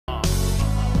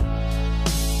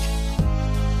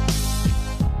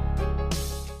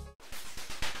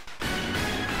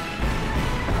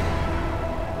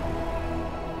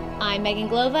I'm Meghan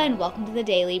Glova, and welcome to The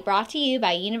Daily, brought to you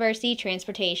by University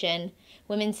Transportation.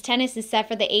 Women's tennis is set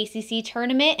for the ACC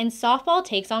tournament, and softball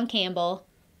takes on Campbell.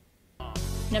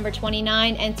 Number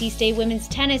 29, NC State women's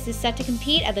tennis is set to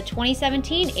compete at the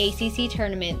 2017 ACC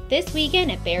tournament this weekend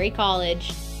at Berry College.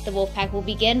 The Wolfpack will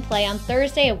begin play on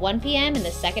Thursday at 1 p.m. in the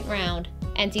second round.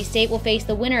 NC State will face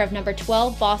the winner of number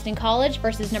 12 Boston College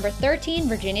versus number 13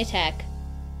 Virginia Tech.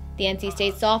 The NC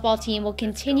State softball team will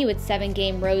continue its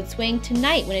 7-game road swing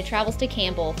tonight when it travels to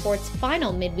Campbell for its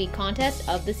final midweek contest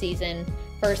of the season.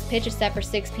 First pitch is set for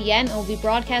 6 p.m. and will be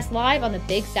broadcast live on the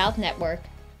Big South Network.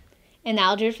 And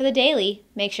that'll do it for The Daily.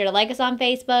 Make sure to like us on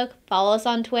Facebook, follow us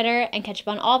on Twitter, and catch up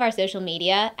on all of our social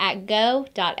media at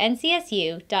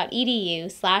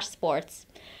go.ncsu.edu/sports.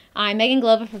 I'm Meghan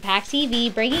Glova for PAC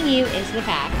TV, bringing you Into the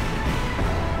Pack.